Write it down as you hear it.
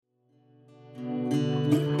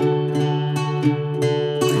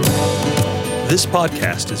This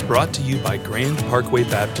podcast is brought to you by Grand Parkway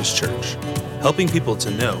Baptist Church, helping people to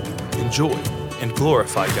know, enjoy, and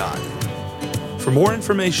glorify God. For more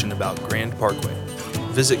information about Grand Parkway,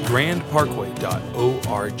 visit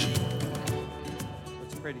grandparkway.org.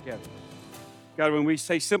 Let's pray together. God, when we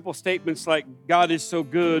say simple statements like, God is so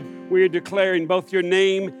good, we are declaring both your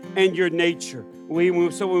name and your nature.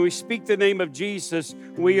 So when we speak the name of Jesus,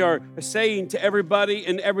 we are saying to everybody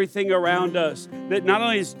and everything around us that not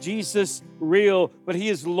only is Jesus real, but he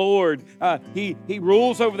is Lord. He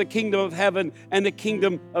rules over the kingdom of heaven and the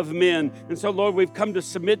kingdom of men. And so, Lord, we've come to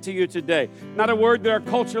submit to you today. Not a word that our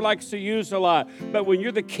culture likes to use a lot, but when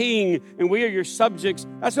you're the king and we are your subjects,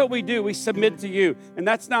 that's what we do. We submit to you. And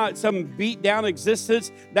that's not some beat down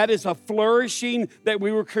existence. That is a flourishing that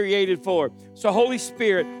we were created for. So, Holy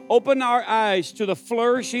Spirit, open our eyes to the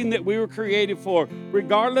flourishing that we were created for,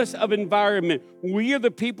 regardless of environment. We are the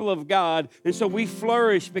people of God, and so we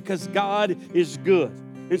flourish because God is good.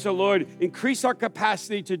 And so, Lord, increase our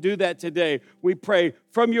capacity to do that today. We pray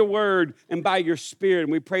from your word and by your spirit,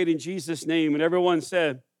 and we pray it in Jesus' name. And everyone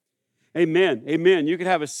said, amen, amen. You can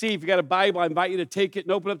have a seat. If you got a Bible, I invite you to take it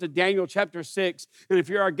and open up to Daniel chapter 6. And if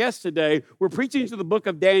you're our guest today, we're preaching to the book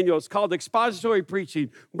of Daniel. It's called expository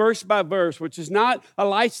preaching, verse by verse, which is not a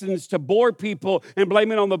license to bore people and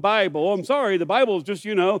blame it on the Bible. Oh, I'm sorry, the Bible is just,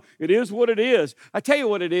 it is what it is. I tell you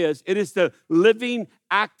what it is. It is the living,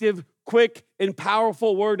 active, quick and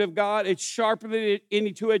powerful word of God. It's sharper than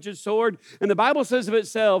any two-edged sword. And the Bible says of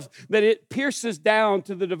itself that it pierces down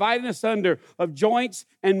to the dividing asunder of joints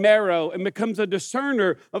and marrow and becomes a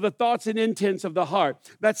discerner of the thoughts and intents of the heart.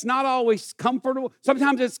 That's not always comfortable.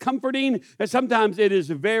 Sometimes it's comforting, and sometimes it is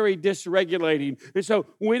very dysregulating. And so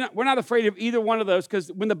we're not afraid of either one of those,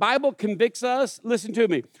 because when the Bible convicts us, listen to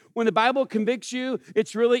me, when the Bible convicts you,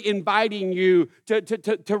 it's really inviting you to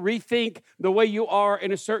rethink the way you are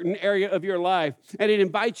in a certain area of your life. And it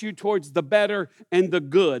invites you towards the better and the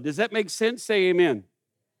good. Does that make sense? Say amen.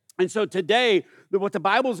 And so today, what the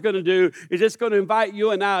Bible is going to do is it's going to invite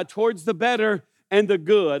you and I towards the better and the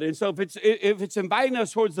good. And so if it's inviting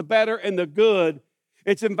us towards the better and the good,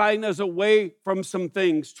 it's inviting us away from some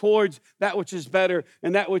things towards that which is better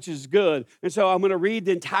and that which is good. And so I'm going to read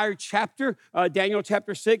the entire chapter, Daniel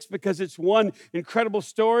chapter 6, because it's one incredible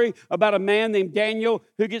story about a man named Daniel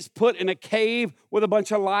who gets put in a cave with a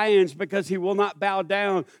bunch of lions because he will not bow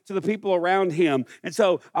down to the people around him. And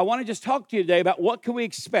so I want to just talk to you today about what can we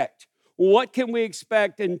expect. What can we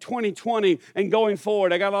expect in 2020 and going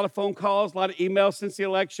forward? I got a lot of phone calls, a lot of emails since the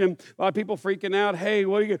election, a lot of people freaking out. Hey,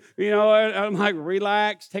 what are I'm like,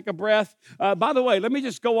 relax, take a breath. By the way, let me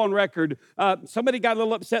just go on record. Somebody got a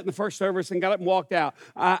little upset in the first service and got up and walked out.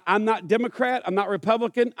 I'm not Democrat. I'm not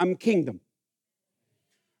Republican. I'm kingdom.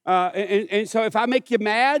 And so if I make you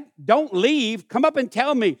mad, don't leave. Come up and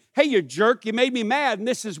tell me, hey, you jerk, you made me mad, and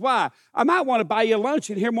this is why. I might want to buy you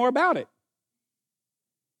lunch and hear more about it.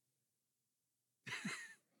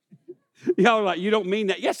 Y'all are like, you don't mean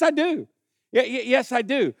that. Yes, I do. Yes, I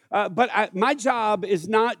do. But my job is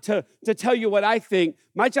not to tell you what I think.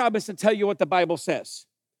 My job is to tell you what the Bible says.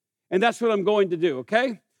 And that's what I'm going to do,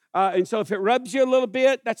 okay? And so if it rubs you a little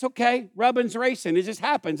bit, that's okay. Rubbing's racing. It just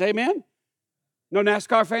happens, amen? No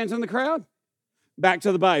NASCAR fans in the crowd? Back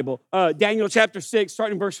to the Bible. Daniel chapter 6,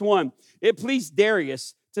 starting verse 1. It pleased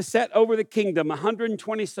Darius to set over the kingdom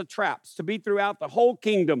 120 satraps to be throughout the whole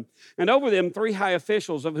kingdom, and over them 3 high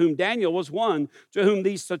officials, of whom Daniel was one, to whom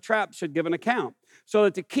these satraps should give an account, so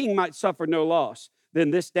that the king might suffer no loss.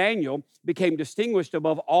 Then this Daniel became distinguished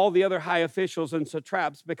above all the other high officials and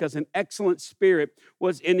satraps because an excellent spirit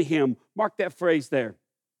was in him. Mark that phrase there.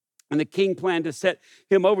 And the king planned to set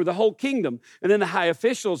him over the whole kingdom. And then the high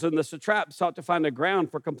officials and the satraps sought to find a ground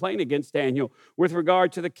for complaint against Daniel with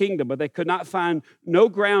regard to the kingdom, but they could not find no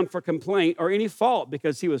ground for complaint or any fault,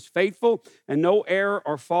 because he was faithful and no error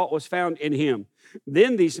or fault was found in him.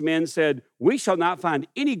 Then these men said, we shall not find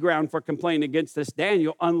any ground for complaint against this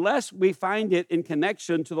Daniel unless we find it in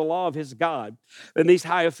connection to the law of his God. Then these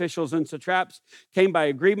high officials and satraps came by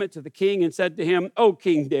agreement to the king and said to him, O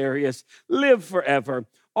King Darius, live forever.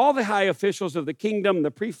 All the high officials of the kingdom, the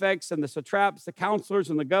prefects and the satraps, the counselors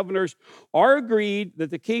and the governors are agreed that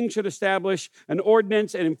the king should establish an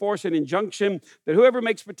ordinance and enforce an injunction that whoever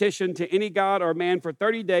makes petition to any god or man for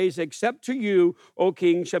 30 days, except to you, O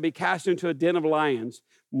king, shall be cast into a den of lions.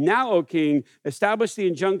 Now, O king, establish the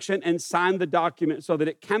injunction and sign the document so that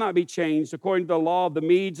it cannot be changed according to the law of the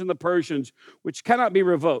Medes and the Persians, which cannot be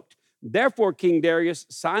revoked. Therefore, King Darius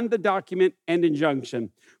signed the document and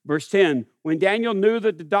injunction. Verse 10, when Daniel knew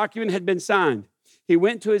that the document had been signed, he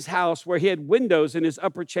went to his house where he had windows in his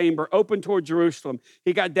upper chamber open toward Jerusalem.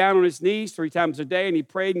 He got down on his knees 3 times a day, and he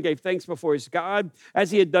prayed and gave thanks before his God,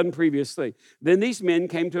 as he had done previously. Then these men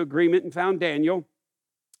came to agreement and found Daniel.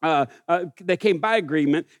 They came by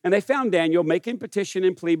agreement, and they found Daniel making petition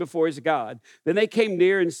and plea before his God. Then they came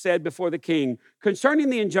near and said before the king, "Concerning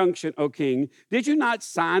the injunction, O king, did you not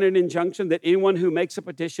sign an injunction that anyone who makes a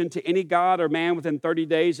petition to any god or man within 30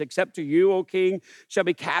 days, except to you, O king, shall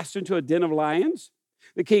be cast into a den of lions?"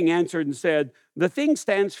 The king answered and said, "The thing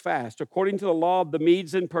stands fast according to the law of the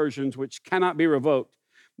Medes and Persians, which cannot be revoked."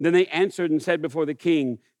 Then they answered and said before the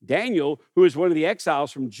king, "Daniel, who is one of the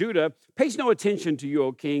exiles from Judah, pays no attention to you,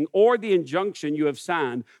 O king, or the injunction you have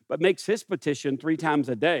signed, but makes his petition 3 times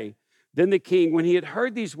a day." Then the king, when he had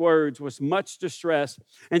heard these words, was much distressed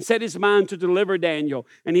and set his mind to deliver Daniel,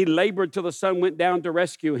 and he labored till the sun went down to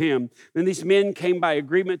rescue him. Then these men came by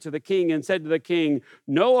agreement to the king and said to the king,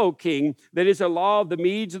 "Know, O king, that it is a law of the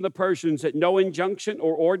Medes and the Persians that no injunction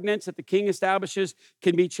or ordinance that the king establishes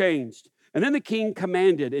can be changed." And then the king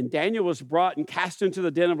commanded, and Daniel was brought and cast into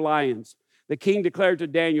the den of lions. The king declared to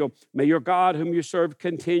Daniel, "May your God, whom you serve,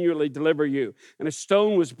 continually deliver you." And a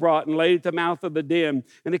stone was brought and laid at the mouth of the den.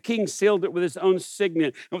 And the king sealed it with his own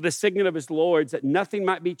signet, and with the signet of his lords, that nothing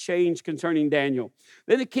might be changed concerning Daniel.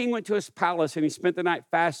 Then the king went to his palace, and he spent the night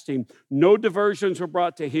fasting. No diversions were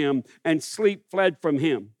brought to him, and sleep fled from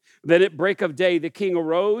him. Then at break of day, the king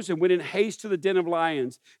arose and went in haste to the den of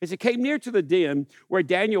lions. As he came near to the den where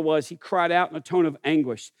Daniel was, he cried out in a tone of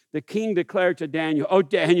anguish. The king declared to Daniel, "O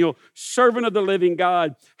Daniel, servant of the living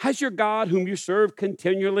God, has your God, whom you serve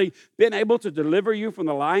continually, been able to deliver you from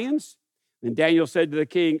the lions?" And Daniel said to the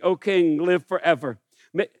king, "O king, live forever.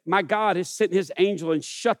 My God has sent his angel and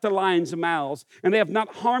shut the lions' mouths, and they have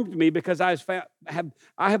not harmed me because I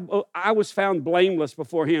was found blameless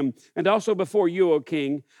before him, and also before you, O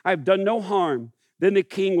king. I have done no harm." Then the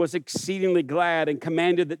king was exceedingly glad and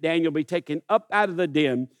commanded that Daniel be taken up out of the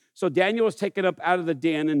den. So Daniel was taken up out of the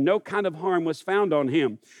den, and no kind of harm was found on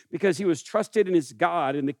him, because he was trusted in his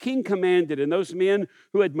God. And the king commanded, and those men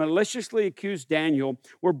who had maliciously accused Daniel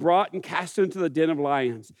were brought and cast into the den of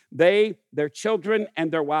lions, they, their children,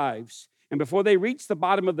 and their wives. And before they reached the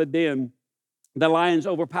bottom of the den, the lions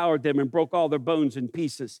overpowered them and broke all their bones in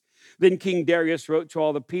pieces. Then King Darius wrote to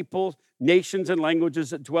all the peoples, nations, and languages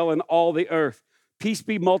that dwell in all the earth, "Peace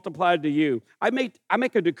be multiplied to you. I make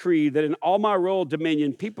a decree that in all my royal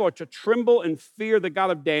dominion, people are to tremble and fear the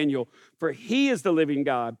God of Daniel, for he is the living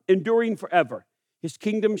God, enduring forever. His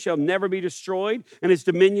kingdom shall never be destroyed, and his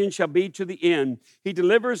dominion shall be to the end. He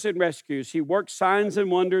delivers and rescues. He works signs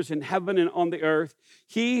and wonders in heaven and on the earth.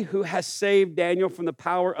 He who has saved Daniel from the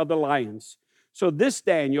power of the lions." So this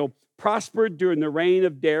Daniel prospered during the reign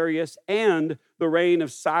of Darius and the reign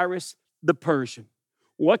of Cyrus the Persian.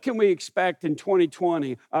 What can we expect in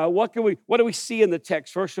 2020? What do we see in the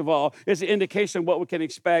text? First of all, is an indication of what we can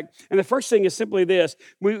expect. And the first thing is simply this.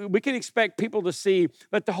 We can expect people to see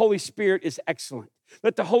that the Holy Spirit is excellent.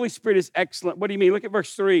 That the Holy Spirit is excellent. What do you mean? Look at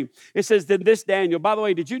verse 3. It says that this Daniel, by the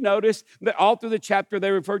way, did you notice that all through the chapter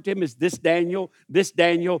they referred to him as this Daniel, this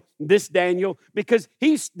Daniel, this Daniel? Because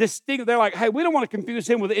he's distinct. They're like, hey, we don't want to confuse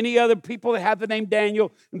him with any other people that have the name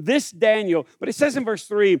Daniel. This Daniel. But it says in verse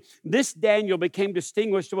 3, this Daniel became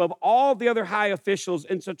distinguished above all the other high officials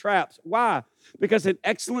and satraps. Why? Because an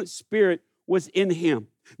excellent spirit was in him.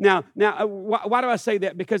 Now, why do I say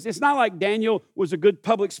that? Because it's not like Daniel was a good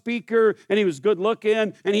public speaker and he was good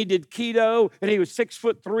looking and he did keto and he was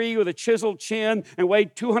 6'3" with a chiseled chin and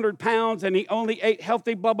weighed 200 pounds and he only ate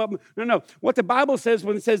healthy, blah, blah, blah. No. What the Bible says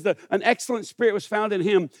when it says that an excellent spirit was found in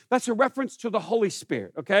him, that's a reference to the Holy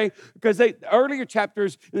Spirit, okay? Because earlier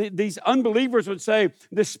chapters, these unbelievers would say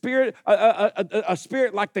the spirit, a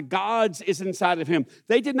spirit like the gods is inside of him.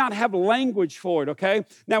 They did not have language for it, okay?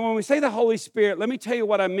 Now, when we say the Holy Spirit, let me tell you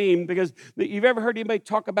what I mean, because you've ever heard anybody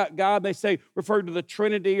talk about God? They say, refer to the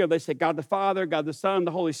Trinity, or they say God the Father, God the Son,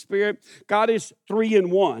 the Holy Spirit. God is 3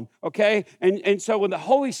 in 1, okay? And so when the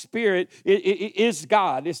Holy Spirit is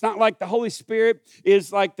God, it's not like the Holy Spirit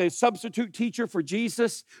is like the substitute teacher for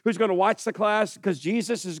Jesus who's going to watch the class because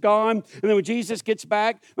Jesus is gone. And then when Jesus gets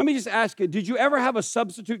back, let me just ask you, did you ever have a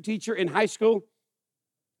substitute teacher in high school?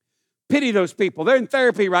 Pity those people. They're in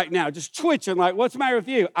therapy right now, just twitching like, what's the matter with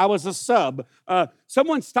you? I was a sub.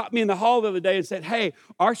 Someone stopped me in the hall the other day and said, hey,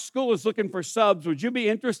 our school is looking for subs. Would you be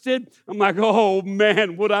interested? I'm like, oh,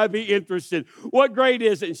 man, would I be interested? What grade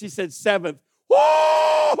is it? And she said 7th.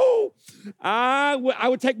 Whoa! I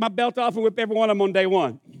would take my belt off and whip every one of them on day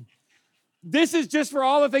 1. This is just for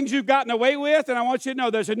all the things you've gotten away with, and I want you to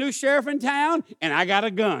know there's a new sheriff in town, and I got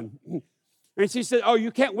a gun. And she said, oh,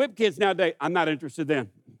 you can't whip kids nowadays. I'm not interested then.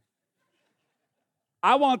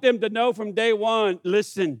 I want them to know from day one,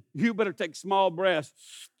 listen, you better take small breaths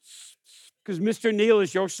because Mr. Neal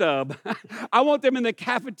is your sub. I want them in the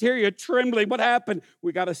cafeteria trembling. What happened?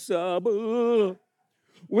 We got a sub.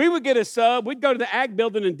 We would get a sub. We'd go to the ag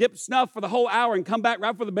building and dip snuff for the whole hour and come back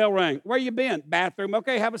right before the bell rang. Where you been? Bathroom.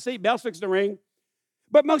 Okay, have a seat. Bell's fixing to ring.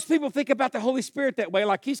 But most people think about the Holy Spirit that way,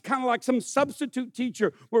 like he's kind of like some substitute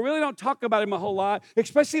teacher. We really don't talk about him a whole lot,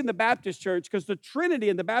 especially in the Baptist church, because the Trinity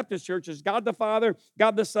in the Baptist church is God the Father,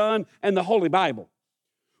 God the Son, and the Holy Bible.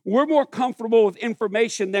 We're more comfortable with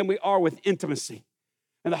information than we are with intimacy.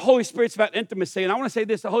 And the Holy Spirit's about intimacy. And I want to say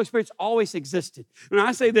this, the Holy Spirit's always existed. And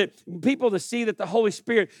I say that people to see that the Holy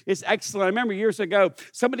Spirit is excellent. I remember years ago,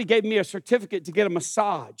 somebody gave me a certificate to get a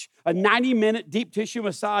massage, a 90-minute deep tissue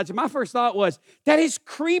massage. And my first thought was, that is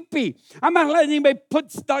creepy. I'm not letting anybody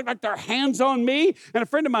put stuff like their hands on me. And a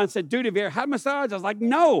friend of mine said, dude, have you ever had a massage? I was like,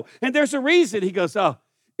 no. And there's a reason. He goes, oh,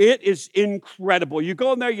 it is incredible. You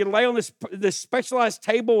go in there, you lay on this specialized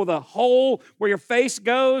table with a hole where your face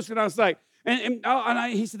goes. And I was like,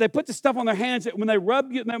 he said, they put the stuff on their hands that when they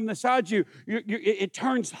rub you and they massage you, it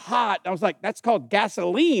turns hot. I was like, that's called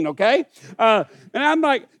gasoline, okay? And I'm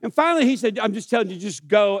like, and finally he said, I'm just telling you, just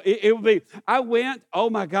go. It will be, I went, oh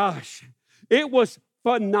my gosh. It was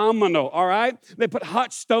phenomenal, all right? They put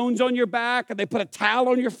hot stones on your back and they put a towel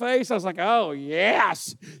on your face. I was like, oh,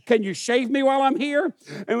 yes. Can you shave me while I'm here?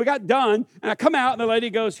 And we got done, and I come out, and the lady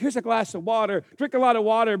goes, here's a glass of water. Drink a lot of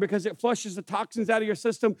water because it flushes the toxins out of your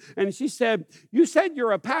system. And she said, you said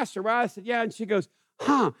you're a pastor, right? I said, yeah. And she goes,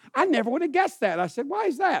 I never would have guessed that. I said, why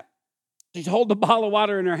is that? She's holding a bottle of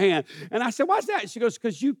water in her hand. And I said, why's that? She goes,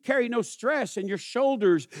 because you carry no stress in your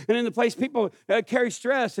shoulders and in the place people carry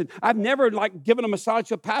stress. And I've never given a massage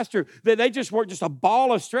to a pastor that they just were just a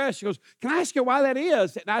ball of stress. She goes, can I ask you why that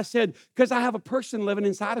is? And I said, because I have a person living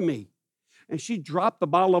inside of me. And she dropped the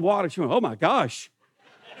bottle of water. She went, oh my gosh.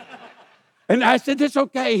 And I said, it's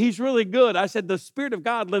okay. He's really good. I said, the Spirit of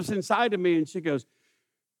God lives inside of me. And she goes,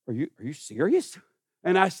 are you serious?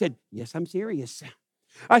 And I said, yes, I'm serious.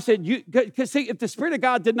 I said, because see, if the Spirit of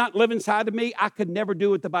God did not live inside of me, I could never do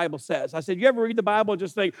what the Bible says. I said, you ever read the Bible and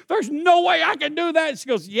just think, there's no way I can do that? And she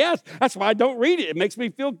goes, yes, that's why I don't read it. It makes me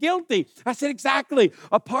feel guilty. I said, exactly.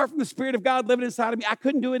 Apart from the Spirit of God living inside of me, I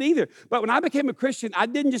couldn't do it either. But when I became a Christian, I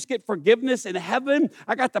didn't just get forgiveness in heaven.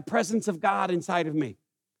 I got the presence of God inside of me.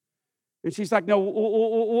 And she's like,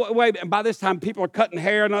 no, wait. And by this time, people are cutting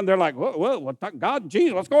hair, and they're like, whoa, God,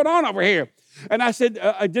 Jesus, what's going on over here? And I said,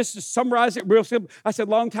 just to summarize it real simple, I said,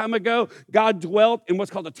 long time ago, God dwelt in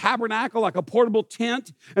what's called a tabernacle, like a portable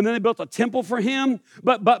tent, and then they built a temple for him.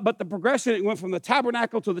 But the progression, it went from the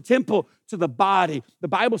tabernacle to the temple to the body. The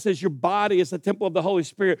Bible says your body is the temple of the Holy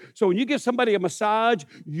Spirit. So when you give somebody a massage,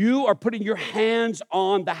 you are putting your hands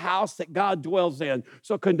on the house that God dwells in.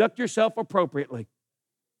 So conduct yourself appropriately.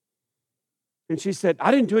 And she said,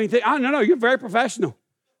 I didn't do anything. Oh, no, you're very professional.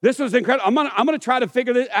 This was incredible. I'm gonna try to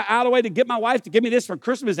figure out a way to get my wife to give me this for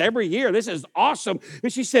Christmas every year. This is awesome.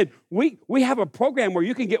 And she said, we have a program where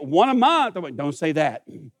you can get one a month. I went, don't say that.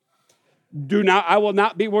 I will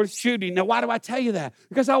not be worth shooting. Now, why do I tell you that?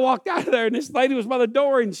 Because I walked out of there and this lady was by the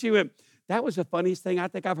door and she went, that was the funniest thing I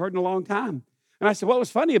think I've heard in a long time. And I said, what was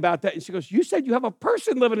funny about that? And she goes, you said you have a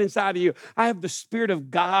person living inside of you. I have the Spirit of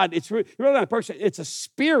God. It's really not a person. It's a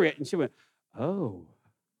spirit. And she went, oh.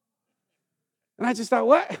 And I just thought,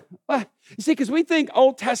 what? You see, because we think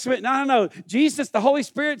Old Testament, no. Jesus, the Holy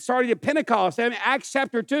Spirit started at Pentecost. I mean, Acts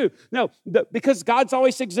chapter 2. No, because God's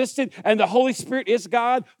always existed and the Holy Spirit is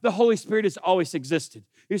God, the Holy Spirit has always existed.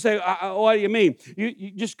 You say, what do you mean?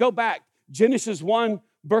 You just go back. Genesis 1,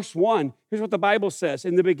 verse 1. Here's what the Bible says.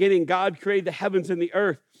 In the beginning, God created the heavens and the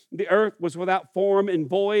earth. The earth was without form and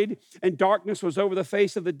void, and darkness was over the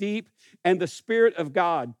face of the deep, and the Spirit of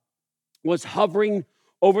God was hovering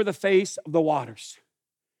over the face of the waters.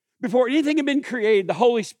 Before anything had been created, the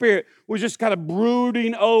Holy Spirit was just kind of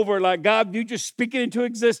brooding over, like, God, you just speak it into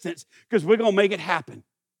existence because we're going to make it happen.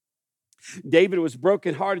 David was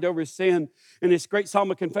brokenhearted over his sin. In this great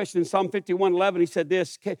psalm of confession in Psalm 51:11, he said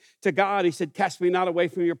this to God, he said, cast me not away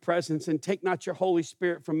from your presence and take not your Holy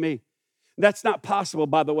Spirit from me. That's not possible,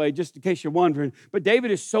 by the way, just in case you're wondering. But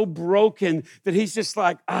David is so broken that he's just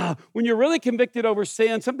like, when you're really convicted over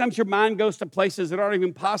sin, sometimes your mind goes to places that aren't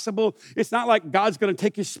even possible. It's not like God's going to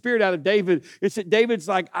take his spirit out of David. It's that David's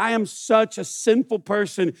like, I am such a sinful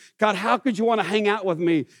person. God, how could you want to hang out with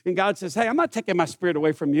me? And God says, hey, I'm not taking my spirit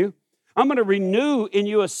away from you. I'm going to renew in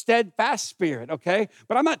you a steadfast spirit, okay?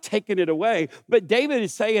 But I'm not taking it away. But David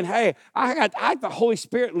is saying, hey, I have the Holy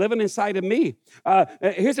Spirit living inside of me.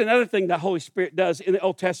 Here's another thing the Holy Spirit does in the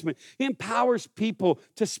Old Testament. He empowers people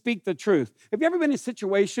to speak the truth. Have you ever been in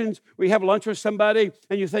situations where you have lunch with somebody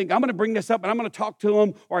and you think, I'm going to bring this up and I'm going to talk to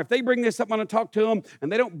them, or if they bring this up, I'm going to talk to them,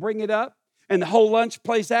 and they don't bring it up, and the whole lunch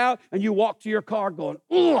plays out, and you walk to your car going,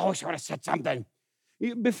 oh, I wish I would have said something.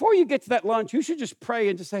 Before you get to that lunch, you should just pray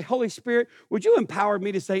and just say, Holy Spirit, would you empower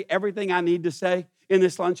me to say everything I need to say in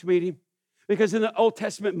this lunch meeting? Because in the Old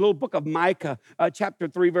Testament little book of Micah, chapter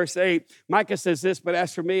 3, verse 8, Micah says this, but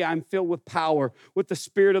as for me, I'm filled with power, with the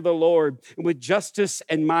Spirit of the Lord, and with justice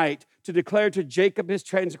and might, to declare to Jacob his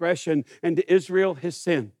transgression and to Israel his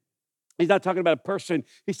sin. He's not talking about a person,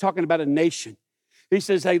 he's talking about a nation. He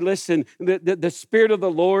says, hey, listen, the Spirit of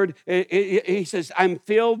the Lord, he says, I'm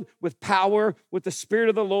filled with power, with the Spirit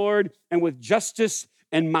of the Lord, and with justice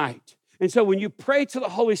and might. And so when you pray to the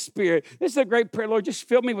Holy Spirit, this is a great prayer, Lord, just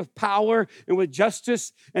fill me with power and with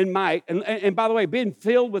justice and might. And by the way, being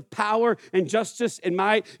filled with power and justice and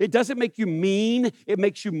might, it doesn't make you mean, it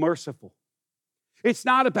makes you merciful. It's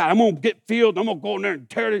not about, I'm going to get filled, I'm going to go in there and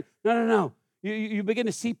tear it. No. You begin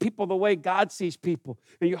to see people the way God sees people,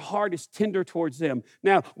 and your heart is tender towards them.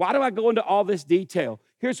 Now, why do I go into all this detail?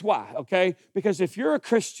 Here's why, okay? Because if you're a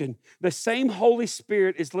Christian, the same Holy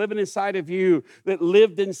Spirit is living inside of you that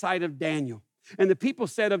lived inside of Daniel. And the people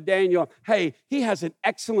said of Daniel, hey, he has an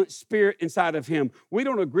excellent spirit inside of him. We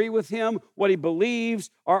don't agree with him, what he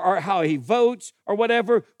believes, or how he votes, or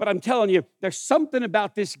whatever, but I'm telling you, there's something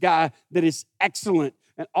about this guy that is excellent.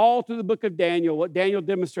 And all through the book of Daniel, what Daniel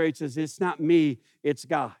demonstrates is it's not me, it's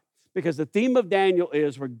God. Because the theme of Daniel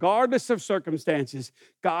is, regardless of circumstances,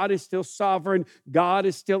 God is still sovereign, God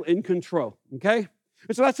is still in control, okay?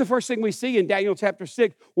 And so that's the first thing we see in Daniel chapter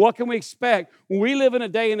 6. What can we expect? We live in a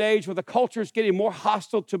day and age where the culture is getting more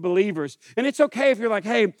hostile to believers. And it's okay if you're like,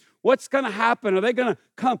 hey, what's going to happen? Are they going to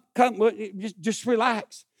come? Just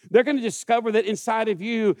relax. They're going to discover that inside of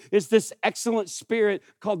you is this excellent spirit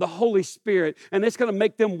called the Holy Spirit, and it's going to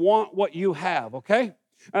make them want what you have, okay?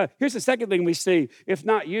 Here's the second thing we see. If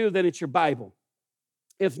not you, then it's your Bible.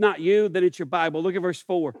 If not you, then it's your Bible. Look at verse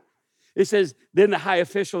 4. It says, then the high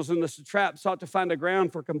officials and the satraps sought to find a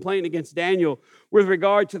ground for complaint against Daniel with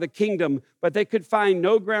regard to the kingdom, but they could find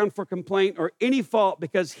no ground for complaint or any fault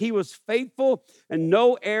because he was faithful and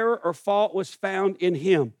no error or fault was found in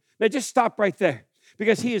him. Now just stop right there.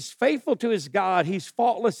 Because he is faithful to his God, he's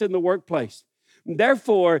faultless in the workplace.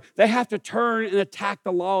 Therefore, they have to turn and attack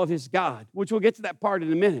the law of his God, which we'll get to that part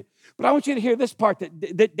in a minute. But I want you to hear this part,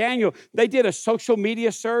 that Daniel, they did a social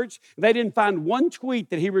media search. They didn't find one tweet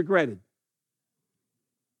that he regretted.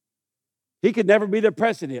 He could never be the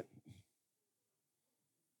president.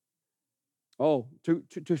 Oh,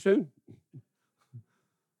 too soon?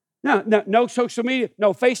 No social media,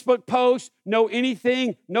 no Facebook posts, no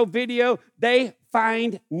anything, no video. They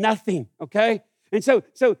find nothing, okay? And so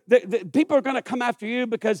the people are going to come after you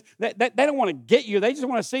because they don't want to get you. They just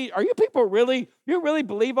want to see, are you people really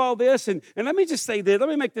believe all this? And let me just say this. Let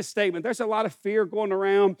me make this statement. There's a lot of fear going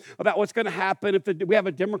around about what's going to happen if we have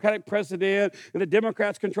a Democratic president and the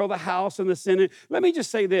Democrats control the House and the Senate. Let me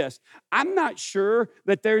just say this. I'm not sure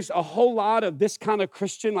that there's a whole lot of this kind of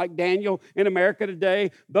Christian like Daniel in America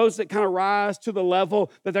today, those that kind of rise to the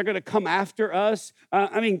level that they're going to come after us.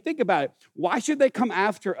 Think about it. Why should they come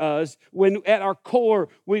after us when at our core,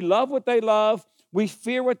 we love what they love, we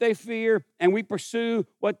fear what they fear, and we pursue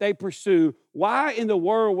what they pursue? Why in the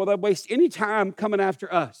world will they waste any time coming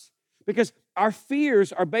after us? Because our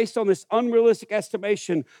fears are based on this unrealistic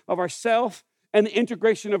estimation of ourself and the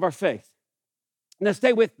integration of our faith. Now,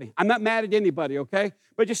 stay with me. I'm not mad at anybody, okay?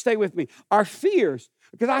 But just stay with me. Our fears,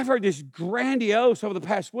 because I've heard this grandiose over the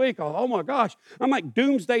past week. Oh my gosh, I'm like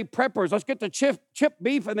doomsday preppers. Let's get the chip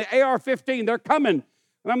beef and the AR-15. They're coming.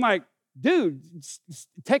 And I'm like, dude,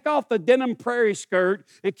 take off the denim prairie skirt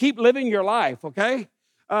and keep living your life, okay?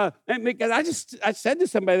 And because I said to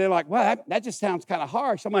somebody, they're like, well, that just sounds kind of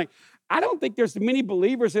harsh. I'm like, I don't think there's many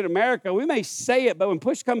believers in America. We may say it, but when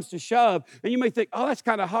push comes to shove, and you may think, oh, that's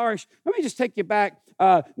kind of harsh. Let me just take you back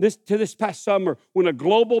to this past summer when a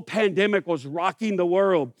global pandemic was rocking the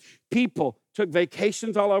world. People took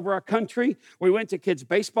vacations all over our country. We went to kids'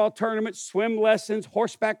 baseball tournaments, swim lessons,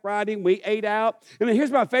 horseback riding. We ate out. And then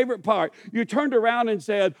here's my favorite part. You turned around and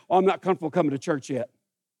said, oh, I'm not comfortable coming to church yet.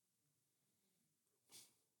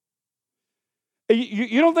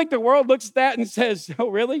 You don't think the world looks at that and says, oh,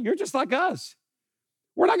 really? You're just like us.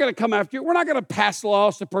 We're not going to come after you. We're not going to pass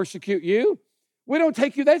laws to persecute you. We don't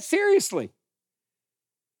take you that seriously.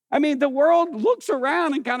 I mean, the world looks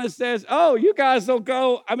around and kind of says, oh, you guys will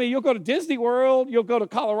go, you'll go to Disney World, you'll go to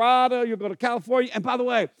Colorado, you'll go to California. And by the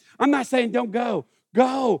way, I'm not saying don't go.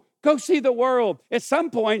 Go see the world. At some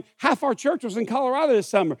point, half our church was in Colorado this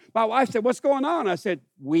summer. My wife said, what's going on? I said,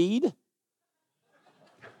 weed.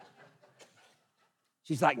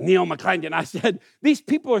 She's like, Neil McClendon. I said, these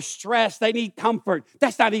people are stressed. They need comfort.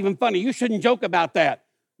 That's not even funny. You shouldn't joke about that.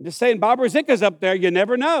 I'm just saying, Bob Ruzicka's up there. You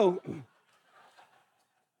never know.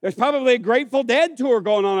 There's probably a Grateful Dead tour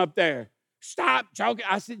going on up there. Stop joking.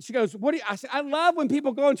 I said, she goes, what do you, I said, I love when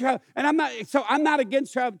people go and travel. And I'm not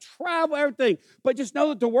against travel, everything. But just know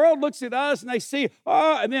that the world looks at us and they see,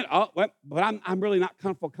 but I'm really not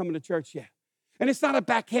comfortable coming to church yet. And it's not a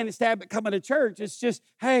backhanded stab at coming to church. It's just,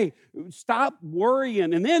 hey, stop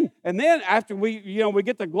worrying. And then after we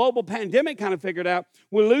get the global pandemic kind of figured out,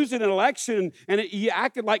 we lose an election and you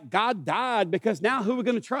acted like God died because now who are we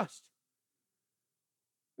going to trust?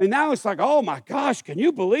 And now it's like, oh my gosh, can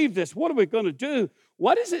you believe this? What are we going to do?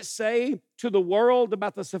 What does it say to the world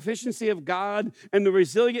about the sufficiency of God and the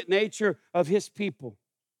resilient nature of his people?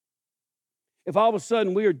 If all of a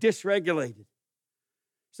sudden we are dysregulated,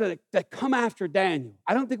 so they come after Daniel,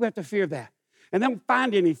 I don't think we have to fear that. And they don't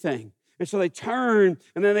find anything. And so they turn,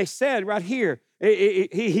 and then they said right here,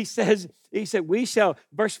 he said, we shall,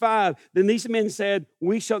 verse 5, then these men said,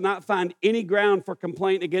 we shall not find any ground for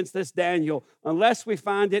complaint against this Daniel unless we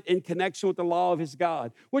find it in connection with the law of his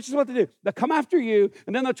God, which is what they do. They'll come after you,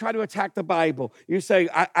 and then they'll try to attack the Bible. You say,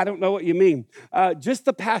 I don't know what you mean. Just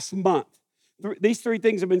the past month, these three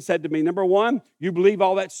things have been said to me. Number one, you believe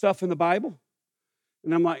all that stuff in the Bible?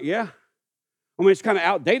 And I'm like, yeah. It's kind of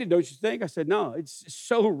outdated, don't you think? I said, no, it's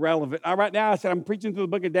so relevant. Right now, I said, I'm preaching through the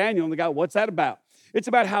book of Daniel. And the guy, what's that about? It's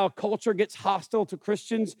about how culture gets hostile to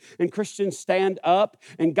Christians and Christians stand up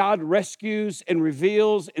and God rescues and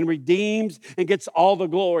reveals and redeems and gets all the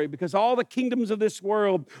glory because all the kingdoms of this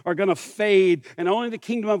world are going to fade and only the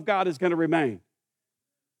kingdom of God is going to remain.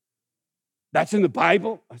 That's in the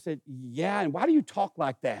Bible? I said, yeah, and why do you talk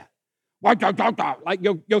like that? Like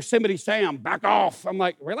Yosemite Sam, back off. I'm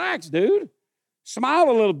like, relax, dude. Smile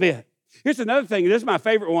a little bit. Here's another thing. This is my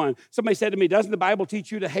favorite one. Somebody said to me, doesn't the Bible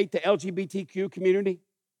teach you to hate the LGBTQ community?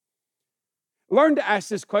 Learn to ask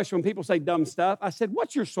this question when people say dumb stuff. I said,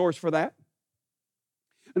 what's your source for that?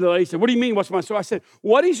 And the lady said, what do you mean, what's my source? I said,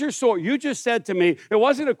 what is your source? You just said to me, it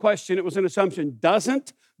wasn't a question, it was an assumption.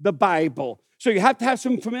 Doesn't the Bible? So you have to have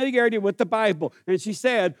some familiarity with the Bible. And she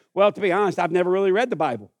said, well, to be honest, I've never really read the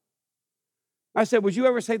Bible. I said, would you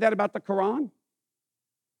ever say that about the Quran?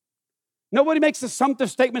 Nobody makes assumptive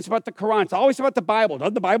statements about the Quran. It's always about the Bible.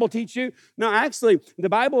 Doesn't the Bible teach you? No, actually, the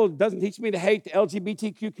Bible doesn't teach me to hate the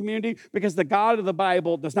LGBTQ community because the God of the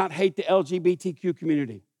Bible does not hate the LGBTQ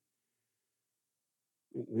community.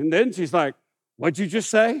 And then she's like, what'd you just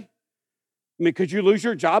say? Could you lose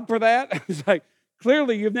your job for that? I was like,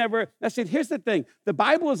 clearly you've never. I said, here's the thing. The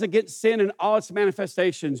Bible is against sin in all its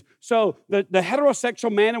manifestations. So the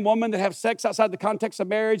heterosexual man and woman that have sex outside the context of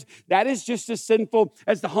marriage, that is just as sinful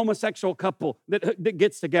as the homosexual couple that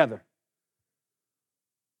gets together.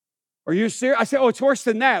 Are you serious? I said, it's worse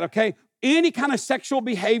than that, okay? Any kind of sexual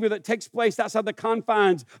behavior that takes place outside the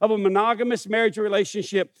confines of a monogamous marriage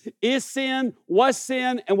relationship is sin, was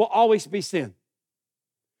sin, and will always be sin.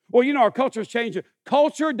 Well, our culture is changing.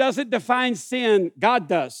 Culture doesn't define sin. God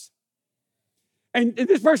does. And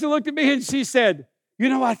this person looked at me and she said,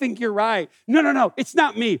 I think you're right. No, it's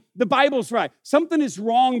not me. The Bible's right. Something is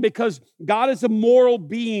wrong because God is a moral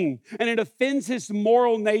being and it offends his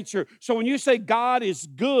moral nature. So when you say God is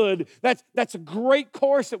good, that's a great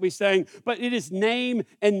chorus that we sang, but it is name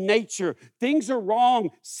and nature. Things are wrong.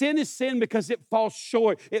 Sin is sin because it falls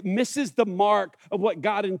short. It misses the mark of what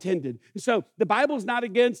God intended. And so the Bible is not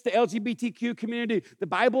against the LGBTQ community. The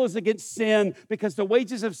Bible is against sin because the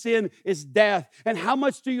wages of sin is death. And how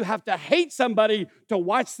much do you have to hate somebody to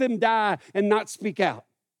watch them die and not speak out?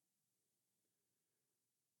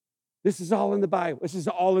 This is all in the Bible. This is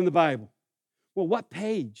all in the Bible. Well, what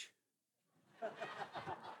page?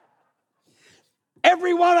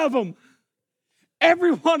 Every one of them.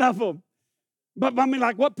 Every one of them. But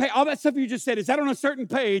what page? All that stuff you just said, is that on a certain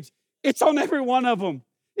page? It's on every one of them.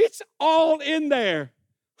 It's all in there.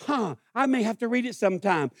 I may have to read it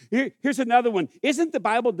sometime. Here's another one. Isn't the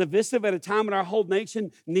Bible divisive at a time when our whole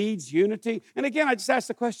nation needs unity? And again, I just asked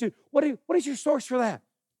the question, what is your source for that?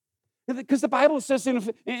 Because the Bible says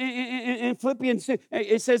in Philippians,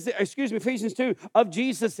 it says, Ephesians 2, of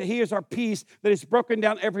Jesus, that he is our peace, that has broken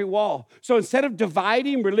down every wall. So instead of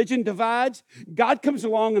dividing, religion divides, God comes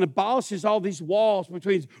along and abolishes all these walls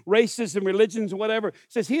between races and religions and whatever. It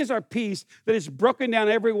says he is our peace that has broken down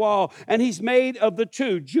every wall, and he's made of the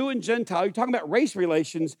two, Jew and Gentile. You're talking about race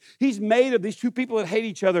relations. He's made of these two people that hate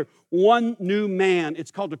each other one new man.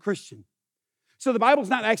 It's called a Christian. So the Bible's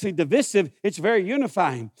not actually divisive, it's very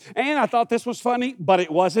unifying. And I thought this was funny, but it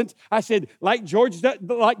wasn't. I said, like George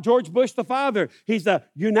Bush the father, he's a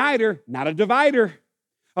uniter, not a divider.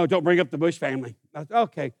 Oh, don't bring up the Bush family.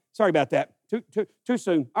 Okay, sorry about that. Too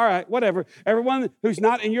soon. All right, whatever. Everyone who's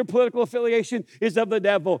not in your political affiliation is of the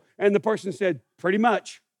devil. And the person said, pretty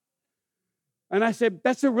much. And I said,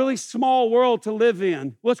 that's a really small world to live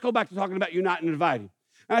in. Let's go back to talking about uniting and dividing.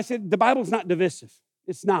 And I said, the Bible's not divisive.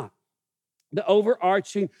 It's not. The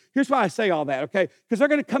overarching, here's why I say all that, okay? Because they're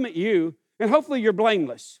going to come at you, and hopefully you're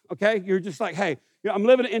blameless, okay? You're just like, hey, I'm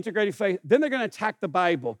living an integrated faith. Then they're going to attack the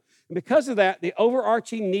Bible. And because of that, the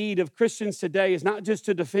overarching need of Christians today is not just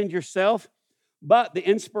to defend yourself, but the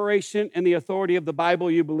inspiration and the authority of the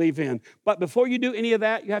Bible you believe in. But before you do any of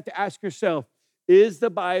that, you have to ask yourself, is the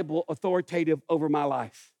Bible authoritative over my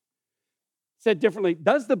life? Said differently,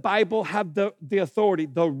 does the Bible have the authority,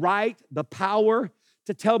 the right, the power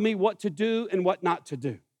to tell me what to do and what not to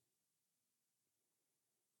do?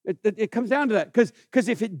 It comes down to that. Because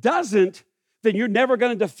if it doesn't, then you're never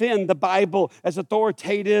going to defend the Bible as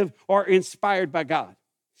authoritative or inspired by God.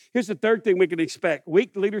 Here's the third thing we can expect.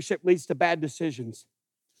 Weak leadership leads to bad decisions.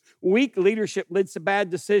 Weak leadership leads to bad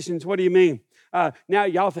decisions. What do you mean? Now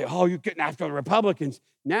y'all think, oh, you're getting after the Republicans.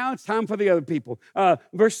 Now it's time for the other people.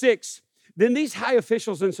 Verse 6. Then these high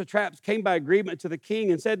officials and satraps came by agreement to the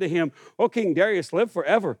king and said to him, O King Darius, live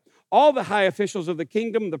forever. All the high officials of the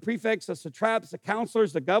kingdom, the prefects, the satraps, the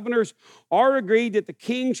counselors, the governors, are agreed that the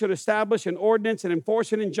king should establish an ordinance and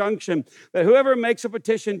enforce an injunction that whoever makes a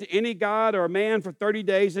petition to any god or a man for 30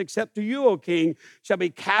 days, except to you, O king, shall be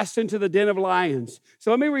cast into the den of lions. So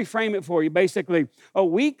let me reframe it for you. Basically, a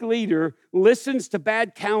weak leader listens to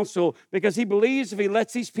bad counsel because he believes if he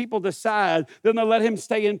lets these people decide, then they'll let him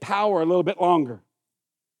stay in power a little bit longer.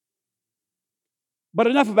 But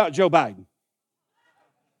enough about Joe Biden.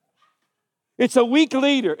 It's a weak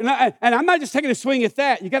leader. And I'm not just taking a swing at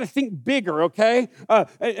that. You got to think bigger, okay?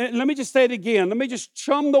 And let me just say it again. Let me just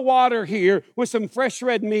chum the water here with some fresh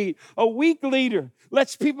red meat. A weak leader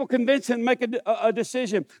lets people convince and make a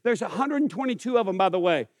decision. There's 122 of them, by the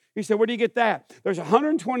way. You say, where do you get that? There's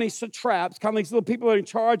 120 satraps, kind of like these little people that are in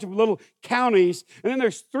charge of little counties. And then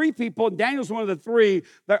there's 3 people, and Daniel's one of the 3.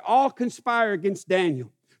 They all conspire against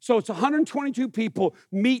Daniel. So it's 122 people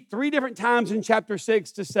meet 3 different times in chapter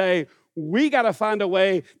 6 to say, we got to find a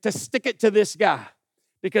way to stick it to this guy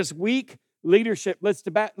because weak leadership leads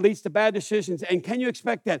to bad decisions. And can you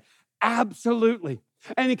expect that? Absolutely.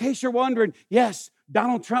 And in case you're wondering, yes,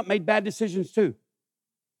 Donald Trump made bad decisions too.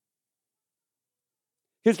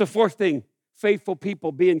 Here's the 4th thing, faithful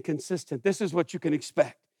people being consistent. This is what you can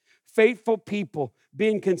expect. Faithful people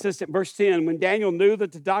being consistent. Verse 10, when Daniel knew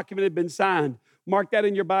that the document had been signed, mark that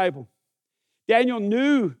in your Bible. Daniel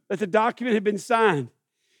knew that the document had been signed.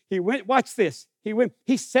 He went, watch this.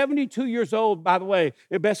 He's 72 years old, by the way,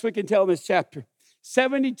 the best we can tell in this chapter.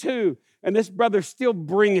 72, and this brother's still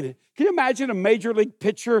bringing it. Can you imagine a major league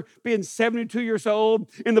pitcher being 72 years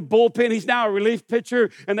old in the bullpen? He's now a relief pitcher,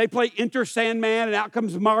 and they play Enter Sandman, and out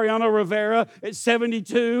comes Mariano Rivera at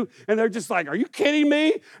 72, and they're just like, are you kidding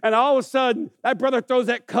me? And all of a sudden, that brother throws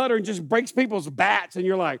that cutter and just breaks people's bats, and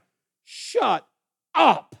you're like, shut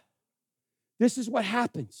up. This is what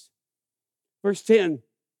happens. Verse 10,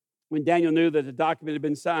 when Daniel knew that the document had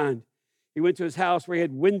been signed, he went to his house where he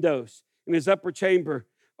had windows in his upper chamber,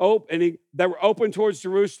 and they were open towards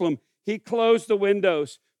Jerusalem. He closed the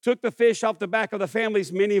windows, took the fish off the back of the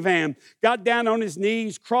family's minivan, got down on his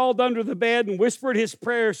knees, crawled under the bed, and whispered his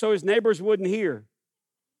prayer so his neighbors wouldn't hear.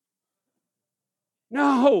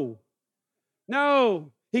 No.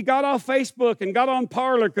 He got off Facebook and got on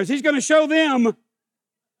Parler because he's going to show them.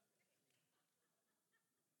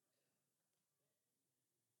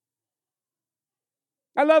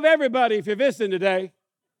 I love everybody if you're visiting today.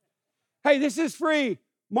 Hey, this is free.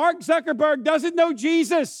 Mark Zuckerberg doesn't know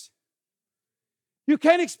Jesus. You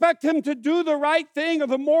can't expect him to do the right thing or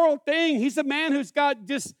the moral thing. He's a man who's got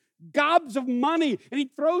just gobs of money, and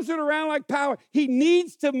he throws it around like power. He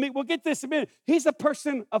needs to meet, we'll get this in a minute. He's a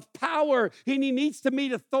person of power, and he needs to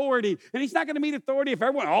meet authority. And he's not going to meet authority if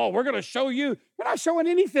everyone, we're going to show you. We're not showing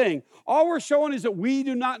anything. All we're showing is that we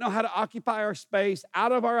do not know how to occupy our space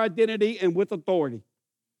out of our identity and with authority.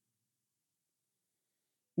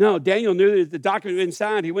 No, Daniel knew that the document had been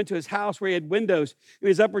signed. He went to his house where he had windows in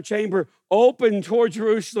his upper chamber open toward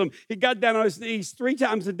Jerusalem. He got down on his knees 3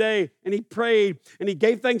 times a day and he prayed and he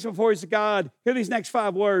gave thanks before his God. Hear these next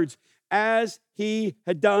 5 words, as he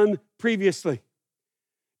had done previously.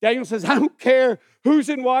 Daniel says, I don't care who's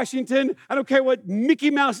in Washington. I don't care what Mickey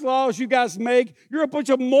Mouse laws you guys make. You're a bunch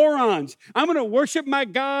of morons. I'm going to worship my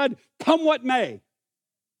God come what may.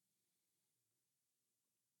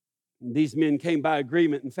 And these men came by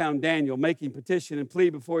agreement and found Daniel making petition and plea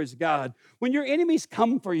before his God. When your enemies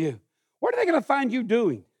come for you, what are they going to find you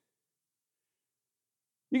doing?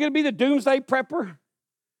 You going to be the doomsday prepper?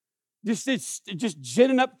 Just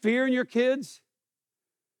ginning up fear in your kids?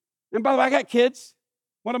 And by the way, I got kids.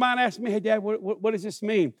 One of mine asked me, hey, Dad, what does this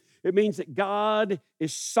mean? It means that God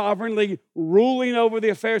is sovereignly ruling over the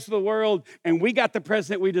affairs of the world, and we got the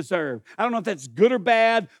president we deserve. I don't know if that's good or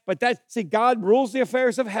bad, but God rules the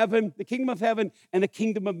affairs of heaven, the kingdom of heaven, and the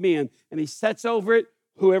kingdom of men, and he sets over it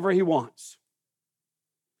whoever he wants.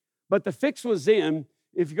 But the fix was in.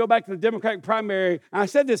 If you go back to the Democratic primary, and I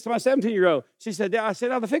said this to my 17-year-old. She said,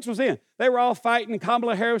 the fix was in. They were all fighting.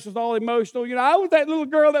 Kamala Harris was all emotional. I was that little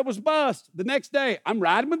girl that was bust. The next day, I'm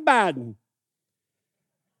riding with Biden.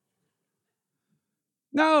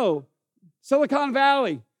 No, Silicon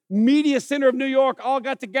Valley, media center of New York, all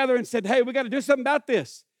got together and said, hey, we got to do something about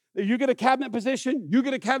this. You get a cabinet position, you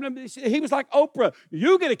get a cabinet position. He was like Oprah.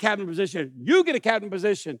 You get a cabinet position, you get a cabinet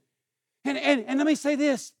position. And let me say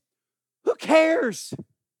this. Who cares?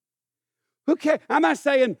 Who cares? I'm not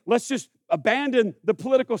saying let's just abandon the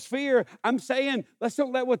political sphere. I'm saying let's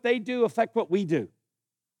don't let what they do affect what we do.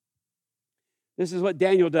 This is what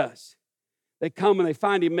Daniel does. They come and they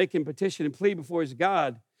find him making petition and plea before his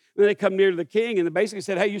God. And then they come near to the king and they basically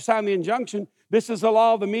said, hey, you signed the injunction. This is the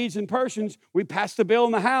law of the Medes and Persians. We passed the bill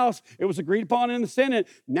in the House. It was agreed upon in the Senate.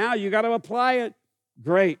 Now you got to apply it.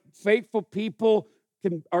 Great. Faithful people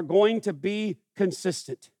are going to be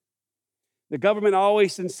consistent. The government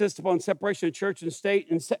always insists upon separation of church and state,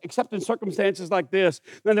 except in circumstances like this.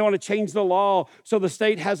 Then they want to change the law so the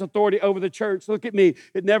state has authority over the church. Look at me.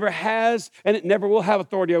 It never has and it never will have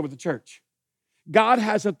authority over the church. God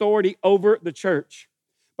has authority over the church.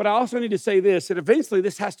 But I also need to say this, that eventually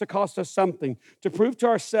this has to cost us something to prove to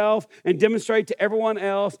ourselves and demonstrate to everyone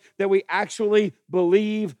else that we actually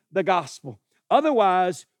believe the gospel.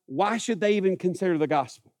 Otherwise, why should they even consider the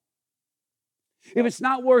gospel? If it's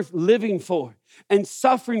not worth living for and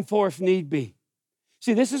suffering for if need be.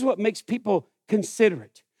 See, this is what makes people consider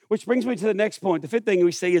it. Which brings me to the next point. The 5th thing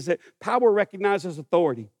we see is that power recognizes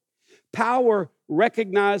authority. Power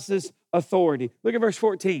recognizes authority. Look at verse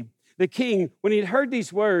 14. The king, when he had heard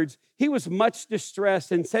these words, he was much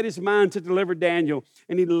distressed and set his mind to deliver Daniel.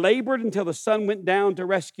 And he labored until the sun went down to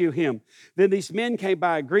rescue him. Then these men came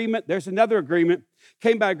by agreement. There's another agreement.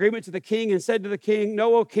 Came by agreement to the king and said to the king,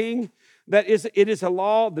 know, O king, it is a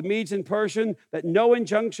law of the Medes and Persians that no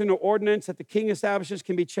injunction or ordinance that the king establishes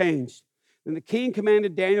can be changed. Then the king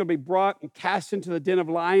commanded Daniel to be brought and cast into the den of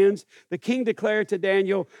lions. The king declared to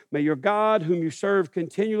Daniel, may your God, whom you serve,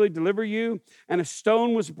 continually deliver you. And a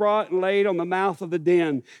stone was brought and laid on the mouth of the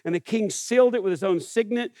den. And the king sealed it with his own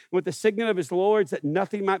signet, with the signet of his lords, that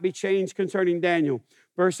nothing might be changed concerning Daniel.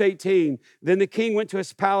 Verse 18, then the king went to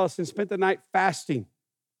his palace and spent the night fasting.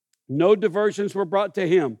 No diversions were brought to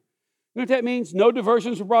him. You know what that means? No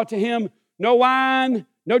diversions were brought to him. No wine,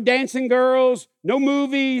 no dancing girls, no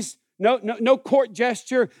movies, no court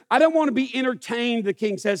gesture. I don't want to be entertained, the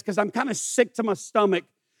king says, because I'm kind of sick to my stomach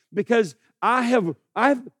because I've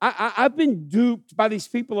been duped by these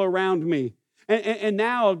people around me. And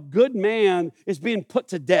now a good man is being put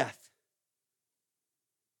to death.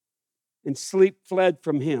 And sleep fled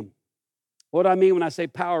from him. What do I mean when I say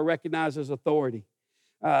power recognizes authority?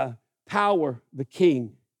 Power, the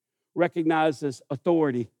king, recognizes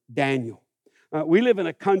authority, Daniel. We live in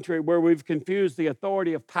a country where we've confused the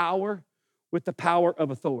authority of power with the power of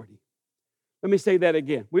authority. Let me say that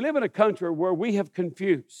again. We live in a country where we have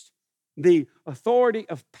confused the authority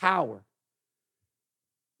of power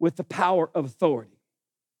with the power of authority.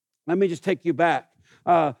 Let me just take you back.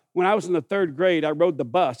 When I was in the 3rd grade, I rode the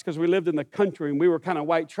bus because we lived in the country and we were kind of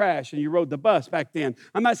white trash, and you rode the bus back then.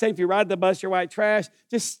 I'm not saying if you ride the bus, you're white trash.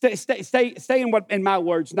 Just stay in my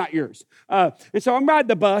words, not yours. And so I'm riding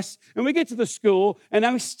the bus, and we get to the school, and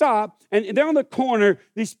I stop, and there on the corner,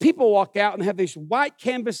 these people walk out and have this white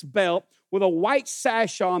canvas belt with a white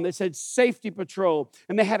sash on that said safety patrol.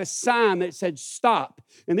 And they had a sign that said stop.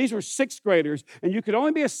 And these were sixth graders. And you could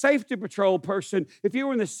only be a safety patrol person if you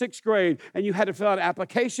were in the sixth grade and you had to fill out an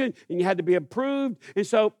application and you had to be approved. And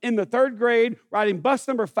so in the third grade, riding bus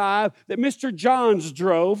number 5 that Mr. Johns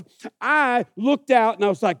drove, I looked out and I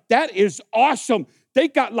was like, that is awesome. They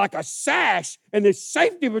got like a sash and this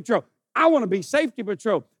safety patrol. I want to be safety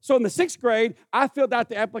patrol. So in the sixth grade, I filled out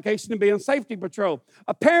the application to be on safety patrol.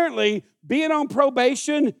 Apparently, being on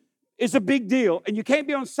probation is a big deal, and you can't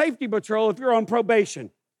be on safety patrol if you're on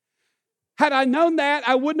probation. Had I known that,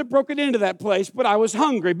 I wouldn't have broken into that place, but I was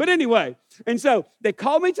hungry. But anyway, and so they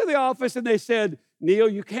called me to the office and they said, Neil,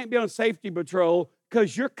 you can't be on safety patrol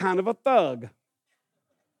because you're kind of a thug.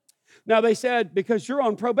 Now they said, because you're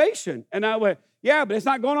on probation. And I went, yeah, but it's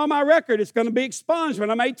not going on my record. It's going to be expunged when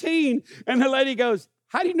I'm 18. And the lady goes,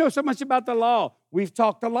 how do you know so much about the law? We've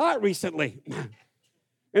talked a lot recently.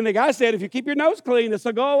 And the guy said, if you keep your nose clean, this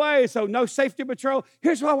will go away. So no safety patrol.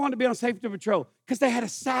 Here's why I wanted to be on safety patrol, because they had a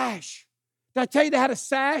sash. Did I tell you they had a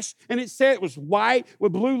sash? And it said it was white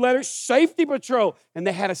with blue letters, safety patrol. And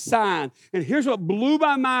they had a sign. And here's what blew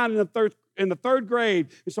my mind in the third grade.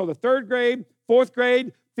 And so the third grade, fourth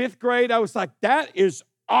grade, fifth grade, I was like, that is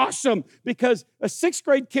awesome, because a sixth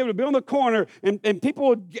grade kid would be on the corner and people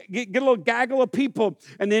would get a little gaggle of people,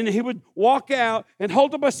 and then he would walk out and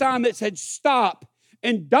hold up a sign that said stop,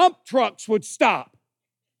 and dump trucks would stop.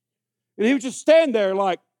 And he would just stand there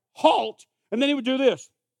like, halt, and then he would do this.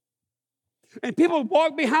 And people would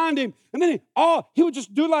walk behind him, and then he would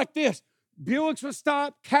just do like this. Buicks would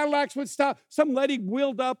stop, Cadillacs would stop. Some lady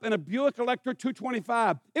wheeled up in a Buick Electra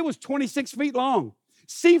 225. It was 26 feet long.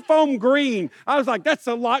 Seafoam green. I was like, that's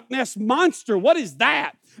a Loch Ness monster. What is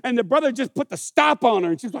that? And the brother just put the stop on her,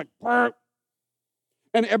 and she was like, burp.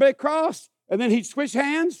 And everybody crossed, and then he'd switch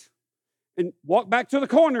hands and walk back to the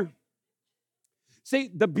corner.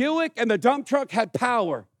 See, the Buick and the dump truck had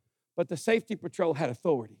power, but the safety patrol had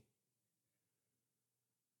authority.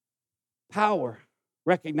 Power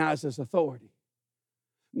recognizes authority.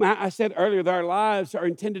 I said earlier that our lives are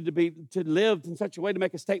intended to live in such a way to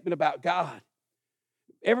make a statement about God.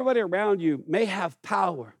 Everybody around you may have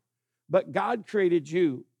power, but God created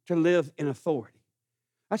you to live in authority.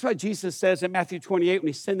 That's why Jesus says in Matthew 28, when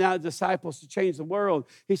he sent out his disciples to change the world,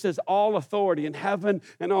 he says, all authority in heaven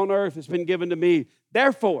and on earth has been given to me.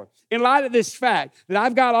 Therefore, in light of this fact that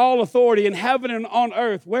I've got all authority in heaven and on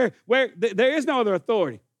earth, where there is no other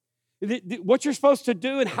authority, what you're supposed to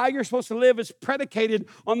do and how you're supposed to live is predicated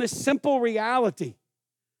on this simple reality.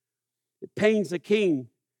 It pains the king.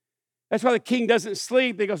 That's why the king doesn't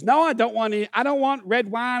sleep. He goes, no, I don't want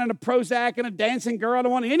red wine and a Prozac and a dancing girl. I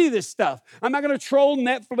don't want any of this stuff. I'm not going to troll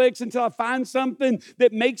Netflix until I find something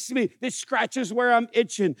that scratches where I'm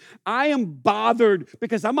itching. I am bothered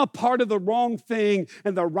because I'm a part of the wrong thing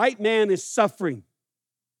and the right man is suffering.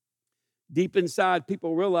 Deep inside,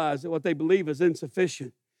 people realize that what they believe is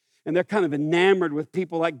insufficient. And they're kind of enamored with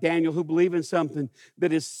people like Daniel who believe in something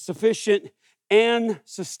that is sufficient and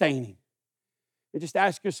sustaining. And just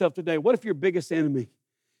ask yourself today, what if your biggest enemy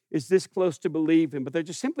is this close to believing, but they're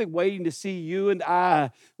just simply waiting to see you and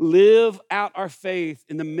I live out our faith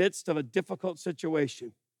in the midst of a difficult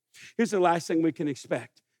situation? Here's the last thing we can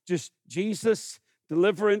expect. Just Jesus,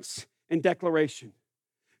 deliverance, and declaration.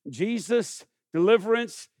 Jesus,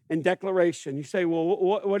 deliverance, and declaration. You say, well,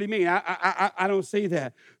 what do you mean? I don't see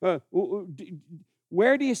that.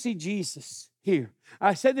 Where do you see Jesus here?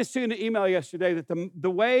 I said this to you in an email yesterday, that the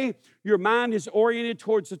way your mind is oriented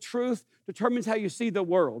towards the truth determines how you see the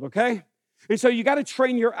world, okay? And so you got to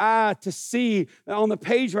train your eye to see on the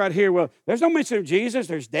page right here, well, there's no mention of Jesus.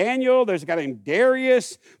 There's Daniel. There's a guy named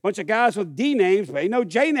Darius, a bunch of guys with D names, but ain't no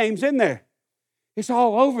J names in there. It's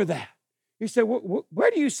all over that. You say, where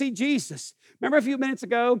do you see Jesus? Remember a few minutes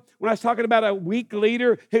ago when I was talking about a weak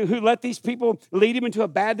leader who let these people lead him into a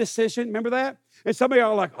bad decision? Remember that? And some of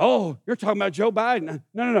y'all are like, oh, you're talking about Joe Biden.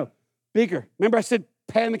 No. Bigger. Remember I said,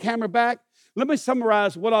 pan the camera back? Let me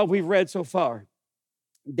summarize what all we've read so far.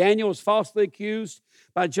 Daniel was falsely accused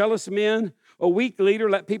by jealous men. A weak leader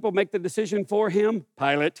let people make the decision for him.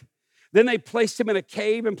 Pilate. Then they placed him in a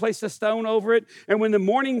cave and placed a stone over it. And when the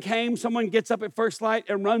morning came, someone gets up at first light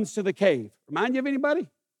and runs to the cave. Remind you of anybody?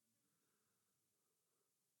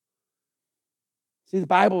 See, the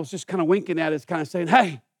Bible is just kind of winking at us, kind of saying,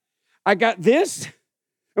 hey, I got this,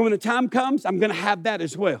 and when the time comes, I'm going to have that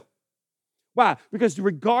as well. Why? Because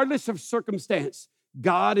regardless of circumstance,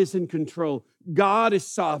 God is in control. God is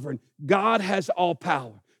sovereign. God has all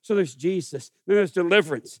power. So there's Jesus. Then there's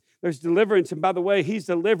deliverance. There's deliverance. And by the way, he's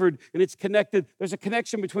delivered and it's connected. There's a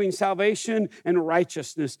connection between salvation and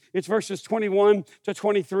righteousness. It's verses 21 to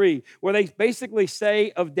 23, where they basically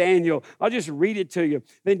say of Daniel, I'll just read it to you.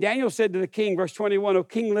 Then Daniel said to the king, verse 21, O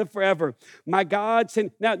king, live forever. My God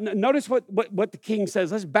sent. Now, notice what the king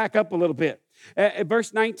says. Let's back up a little bit. At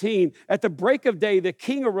verse 19, at the break of day, the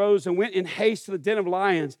king arose and went in haste to the den of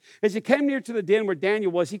lions. As he came near to the den where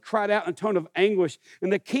Daniel was, he cried out in a tone of anguish.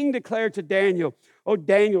 And the king declared to Daniel, O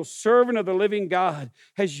Daniel, servant of the living God,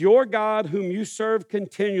 has your God, whom you serve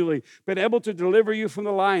continually, been able to deliver you from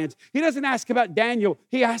the lions? He doesn't ask about Daniel.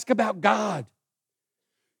 He asks about God.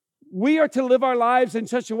 We are to live our lives in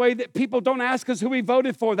such a way that people don't ask us who we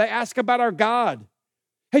voted for. They ask about our God.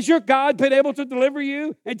 Has your God been able to deliver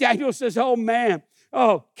you? And Daniel says, oh, man.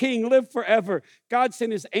 Oh, king, live forever. God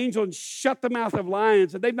sent his angel and shut the mouth of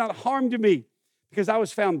lions, and they've not harmed me because I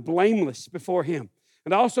was found blameless before him.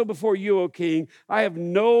 And also before you, O king, I have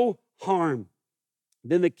no harm.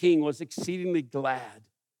 Then the king was exceedingly glad.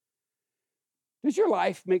 Does your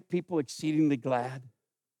life make people exceedingly glad?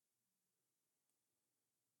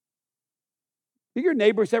 Do your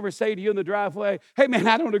neighbors ever say to you in the driveway, hey, man,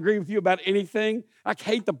 I don't agree with you about anything. I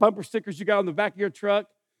hate the bumper stickers you got on the back of your truck,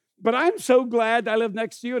 but I'm so glad I live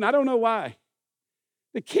next to you, and I don't know why.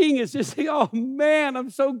 The king is just saying, oh, man, I'm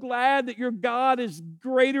so glad that your God is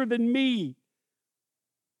greater than me.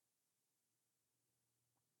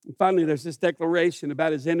 And finally, there's this declaration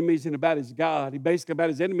about his enemies and about his God. He basically, about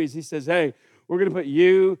his enemies, he says, hey, we're going to put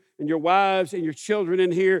you and your wives and your children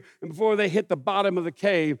in here. And before they hit the bottom of the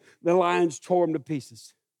cave, the lions tore them to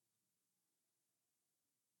pieces.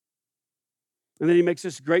 And then he makes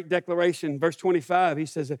this great declaration. Verse 25, he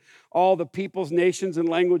says, all the peoples, nations, and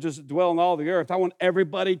languages that dwell on all the earth, I want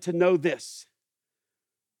everybody to know this.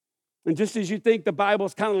 And just as you think the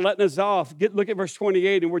Bible's kind of letting us off, look at verse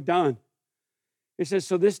 28 and we're done. It says,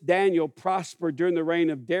 so this Daniel prospered during the reign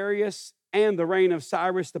of Darius and the reign of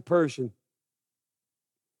Cyrus the Persian.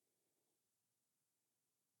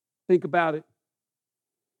 Think about it.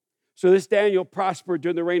 So this Daniel prospered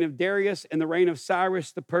during the reign of Darius and the reign of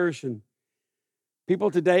Cyrus the Persian.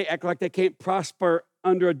 People today act like they can't prosper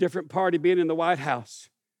under a different party being in the White House.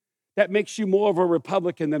 That makes you more of a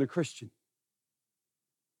Republican than a Christian.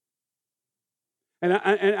 And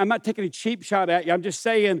I'm not taking a cheap shot at you. I'm just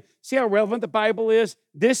saying, see how relevant the Bible is?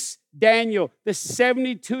 This Daniel, this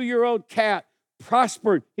 72-year-old cat,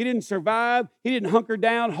 prospered. He didn't survive. He didn't hunker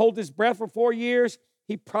down, hold his breath for 4 years.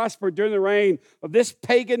 He prospered during the reign of this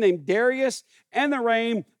pagan named Darius and the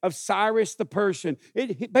reign of Cyrus the Persian.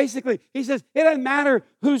 Basically, he says, it doesn't matter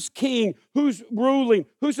who's king, who's ruling,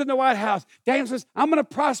 who's in the White House. Daniel says, I'm going to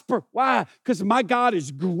prosper. Why? Because my God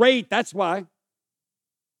is great. That's why.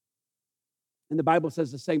 And the Bible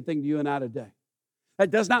says the same thing to you and I today. That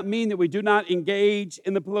does not mean that we do not engage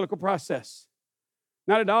in the political process.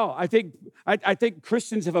 Not at all. I think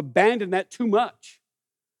Christians have abandoned that too much.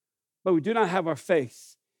 But we do not have our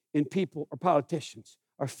faith in people or politicians.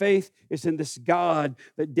 Our faith is in this God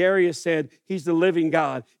that Darius said, he's the living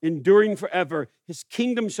God, enduring forever. His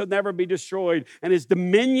kingdom shall never be destroyed, and his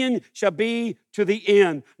dominion shall be to the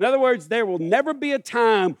end. In other words, there will never be a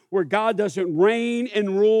time where God doesn't reign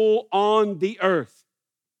and rule on the earth.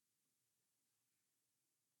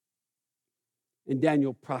 And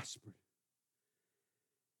Daniel prospered.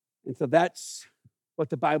 And so that's what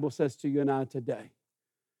the Bible says to you and I today.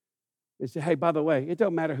 It says, hey, by the way, it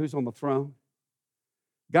don't matter who's on the throne.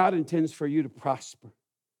 God intends for you to prosper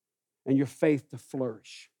and your faith to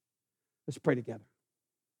flourish. Let's pray together.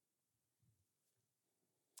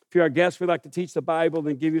 If you're our guest, we'd like to teach the Bible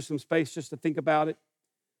and give you some space just to think about it.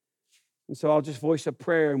 And so I'll just voice a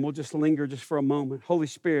prayer and we'll just linger just for a moment. Holy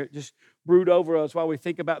Spirit, just brood over us while we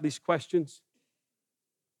think about these questions,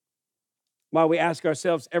 while we ask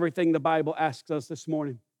ourselves everything the Bible asks us this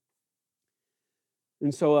morning.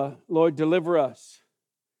 And so, Lord, deliver us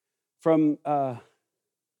from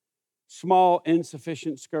small,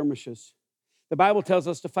 insufficient skirmishes. The Bible tells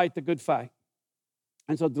us to fight the good fight.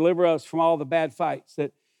 And so deliver us from all the bad fights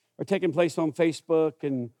that are taking place on Facebook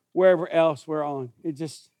and wherever else we're on.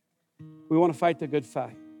 We want to fight the good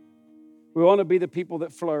fight. We want to be the people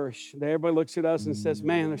that flourish. That everybody looks at us and says,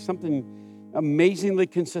 man, there's something amazingly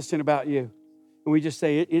consistent about you. And we just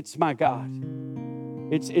say, it's my God.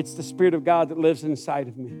 It's the Spirit of God that lives inside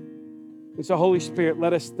of me. And so, Holy Spirit,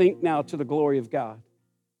 let us think now to the glory of God.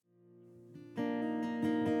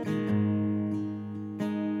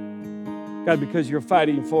 God, because you're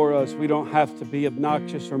fighting for us, we don't have to be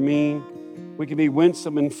obnoxious or mean. We can be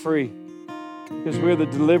winsome and free because we're the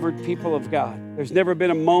delivered people of God. There's never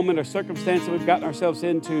been a moment or circumstance that we've gotten ourselves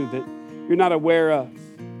into that you're not aware of.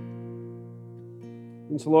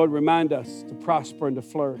 And so, Lord, remind us to prosper and to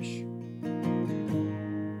flourish.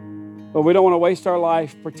 But we don't want to waste our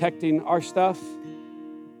life protecting our stuff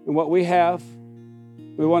and what we have.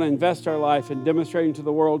 We want to invest our life in demonstrating to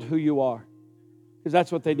the world who you are, because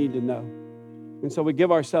that's what they need to know. And so we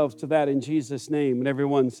give ourselves to that in Jesus' name. And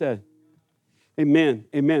everyone said, amen,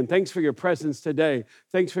 amen. Thanks for your presence today.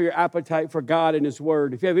 Thanks for your appetite for God and His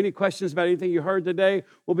Word. If you have any questions about anything you heard today,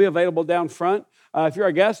 we'll be available down front. If you're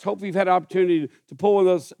a guest, hopefully you've had an opportunity to pull one of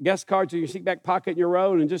those guest cards in your seat back pocket in your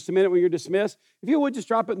row. And in just a minute when you're dismissed, if you would just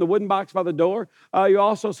drop it in the wooden box by the door. You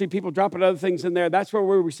also see people dropping other things in there. That's where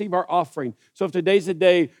we receive our offering. So if today's the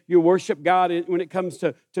day you worship God when it comes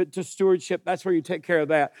to stewardship, that's where you take care of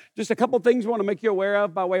that. Just a couple things we want to make you aware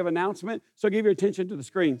of by way of announcement. So give your attention to the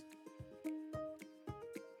screen.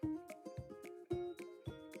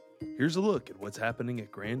 Here's a look at what's happening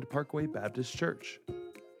at Grand Parkway Baptist Church.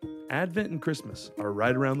 Advent and Christmas are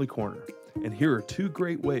right around the corner, and here are 2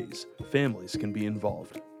 great ways families can be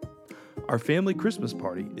involved. Our family Christmas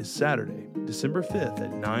party is Saturday, December 5th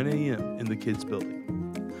at 9 a.m. in the Kids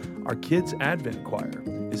Building. Our Kids Advent Choir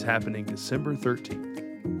is happening December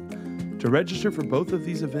 13th. To register for both of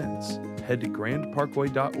these events, head to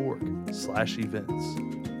grandparkway.org/events.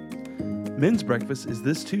 Men's breakfast is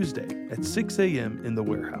this Tuesday at 6 a.m. in the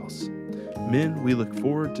warehouse. Men, we look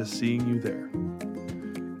forward to seeing you there.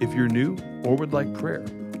 If you're new or would like prayer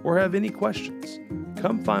or have any questions,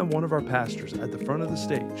 come find one of our pastors at the front of the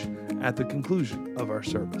stage at the conclusion of our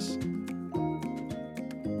service.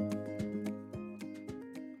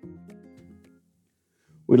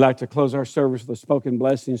 We'd like to close our service with a spoken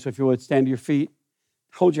blessing. So if you would stand to your feet,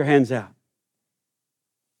 hold your hands out.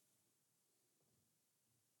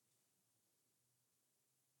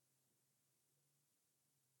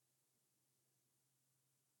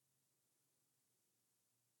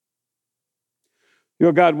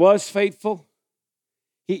 Your God was faithful,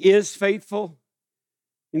 He is faithful,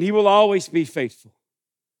 and He will always be faithful.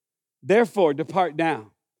 Therefore, depart now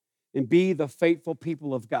and be the faithful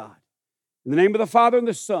people of God. In the name of the Father, and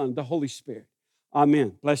the Son, and the Holy Spirit.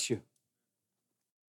 Amen. Bless you.